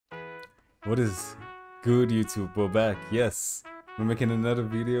What is good, YouTube? We're back. Yes, we're making another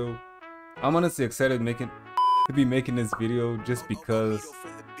video. I'm honestly excited to be making this video just because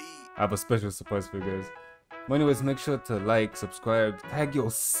I have a special surprise for you guys. But anyways, make sure to like, subscribe, tag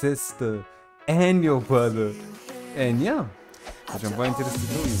your sister and your brother. And yeah, let's jump right into this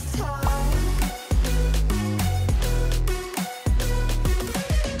tutorial.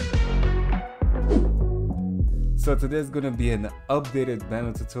 So today's gonna be an updated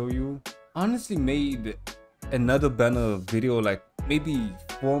banner tutorial. Honestly made another banner video like maybe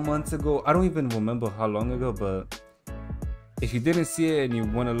 4 months ago. I don't even remember how long ago, but if you didn't see it and you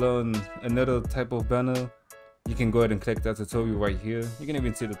want to learn another type of banner, you can go ahead and click that tutorial right here. You can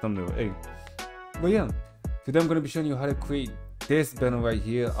even see the thumbnail. Hey, but yeah, today I'm gonna be showing you how to create this banner right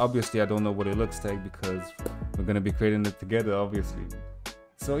here. Obviously I don't know what it looks like because we're gonna be creating it together, obviously.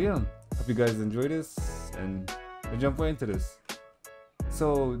 So yeah, hope you guys enjoy this and we'll jump right into this.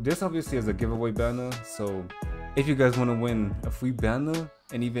 So this obviously is a giveaway banner, so if you guys want to win a free banner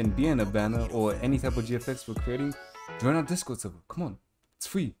and even be in a banner or any type of GFX we're creating, join our Discord server. Come on, it's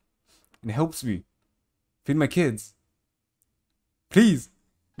free and it helps me feed my kids, please.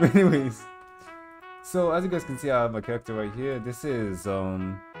 But anyways, so as you guys can see, I have my character right here. This is let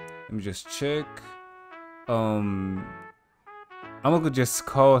me just check. I'm gonna just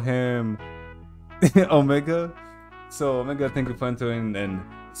call him Omega. So Omega, thank you for entering and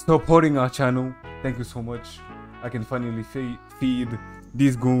supporting our channel. Thank you so much. I can finally feed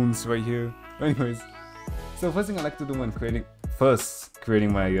these goons right here. Anyways, so first thing I like to do when creating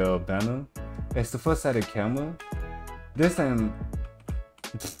my banner is to first add a camera. This time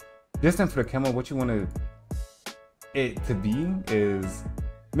for the camera, what you want it to be is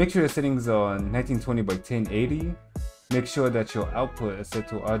make sure the settings are 1920 by 1080. Make sure that your output is set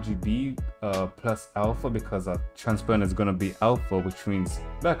to RGB plus alpha because our transparent is gonna be alpha, which means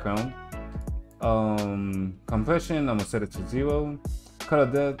background. Compression, I'm gonna set it to 0.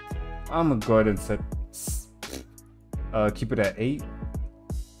 Color depth, I'm gonna go ahead and keep it at 8.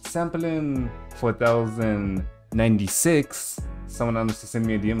 Sampling 4096. Someone honestly sent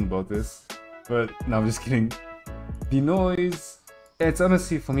me a DM about this, but no, I'm just kidding. The noise, it's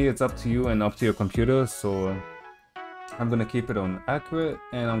honestly, for me, it's up to you and up to your computer. So I'm gonna keep it on accurate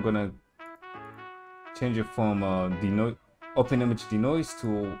and I'm gonna change it from open image denoise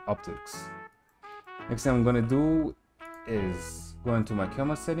to optics. Next thing I'm gonna do is go into my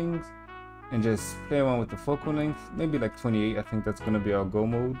camera settings and just play around with the focal length, maybe like 28. I think that's gonna be our go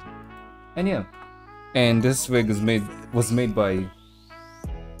mode. And yeah, and this rig was made by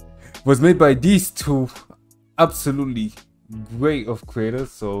these two absolutely great of creators.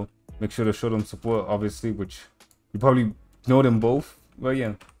 So make sure to show them support, obviously, which you probably know them both. But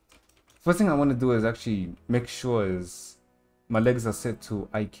yeah, first thing I want to do is actually make sure is my legs are set to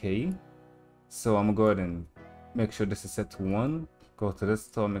IK. So I'm gonna go ahead and make sure this is set to 1. Go to this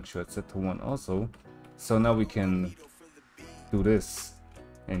store, make sure it's set to 1 also. So now we can do this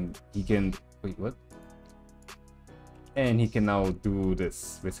and he can, wait, what? And he can now do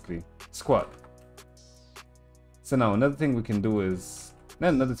this, basically, squat. So now another thing we can do is,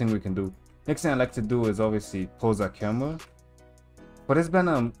 next thing I like to do is obviously pose our camera. For this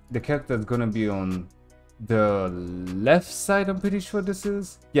banner, the character is gonna be on the left side, I'm pretty sure this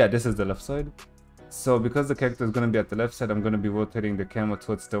is. Yeah, this is the left side. So because the character is gonna be at the left side, I'm gonna be rotating the camera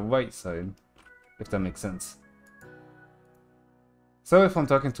towards the right side, if that makes sense. So if I'm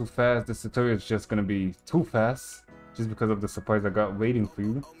talking too fast, this tutorial is just gonna be too fast, just because of the surprise I got waiting for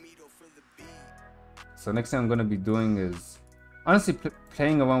you. So next thing I'm gonna be doing is honestly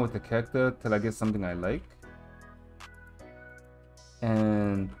playing around with the character till I get something I like.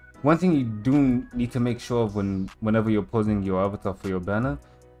 And one thing you do need to make sure of whenever you're posing your avatar for your banner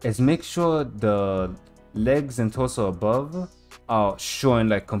is make sure the legs and torso above are showing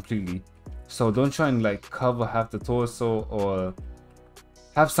like completely. So don't try and like cover half the torso or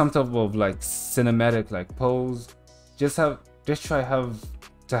have some type of like cinematic like pose. Just try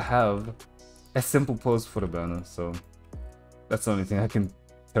to have a simple pose for the banner. So that's the only thing I can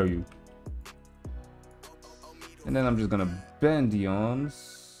tell you. And then I'm just gonna bend the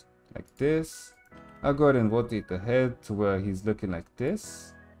arms like this. I'll go ahead and rotate the head to where he's looking like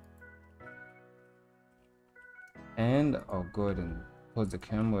this. And I'll go ahead and pose the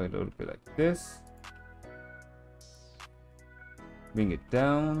camera a little bit like this. Bring it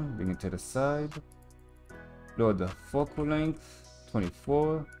down, bring it to the side. Lower the focal length,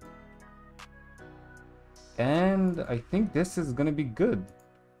 24. And I think this is gonna be good.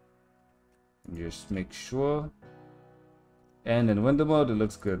 Just make sure. And in window mode, it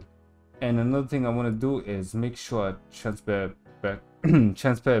looks good. And another thing I want to do is make sure I transfer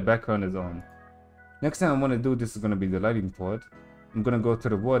transparent background is on. Next thing I want to do, this is going to be the lighting part. I'm going to go to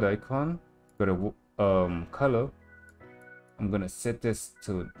the word icon, go to color. I'm going to set this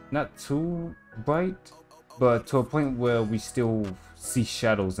to not too bright, but to a point where we still see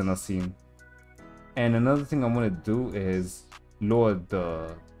shadows in our scene. And another thing I want to do is lower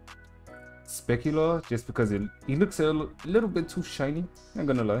the specular, just because it looks a little bit too shiny, not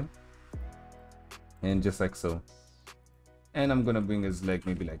gonna lie. And just like so. And I'm gonna bring his leg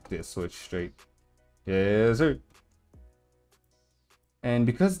maybe like this, so it's straight. Yes, sir. And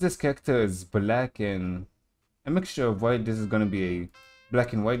because this character is black and a mixture of white, this is gonna be a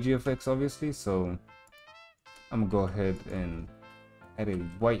black and white GFX, obviously. So I'm gonna go ahead and add a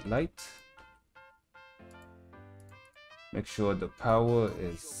white light. Make sure the power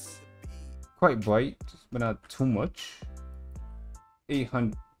is quite bright, but not too much.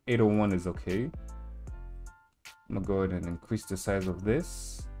 801 is okay. I'm gonna go ahead and increase the size of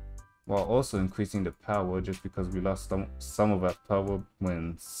this while also increasing the power, just because we lost some of that power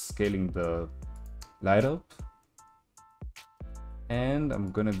when scaling the light up. And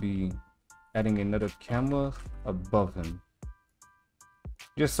I'm gonna be adding another camera above him,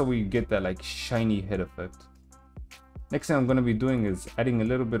 just so we get that like shiny head effect. Next thing I'm going to be doing is adding a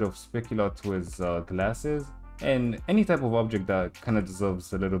little bit of specular to his glasses and any type of object that kind of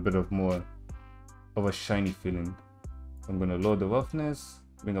deserves a little bit of more of a shiny feeling. I'm going to lower the roughness,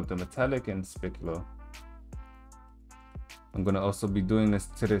 bring up the metallic and specular. I'm going to also be doing this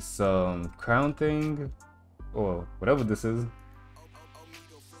to this crown thing or whatever this is.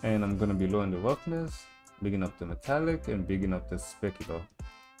 And I'm going to be lowering the roughness, bigging up the metallic and bigging up the specular.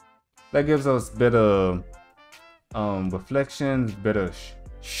 That gives us better reflections, better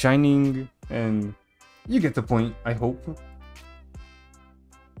shining, and you get the point, I hope.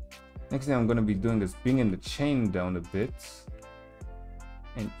 Next thing I'm going to be doing is bringing the chain down a bit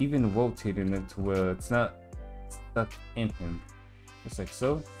and even rotating it to where it's not stuck in him, just like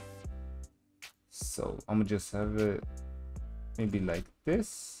so. So I'm gonna just have it maybe like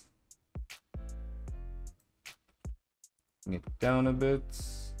this, bring it down a bit,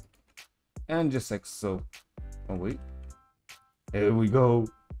 and just like so. Oh wait, here we go.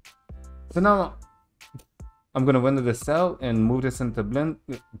 So now I'm gonna render this out and move this into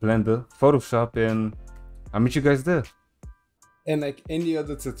Blender, Photoshop, and I'll meet you guys there. And like any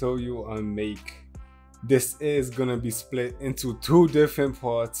other tutorial on Make, this is gonna be split into 2 different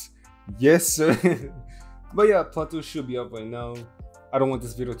parts. Yes, sir. But yeah, part 2 should be up right now. I don't want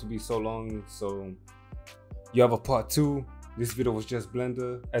this video to be so long, so you have a part 2. This video was just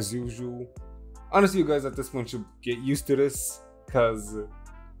Blender as usual. Honestly, you guys at this point should get used to this, because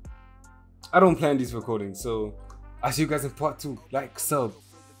I don't plan these recordings. So I'll see you guys in part 2. Like, sub,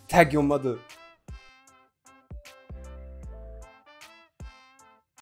 tag your mother.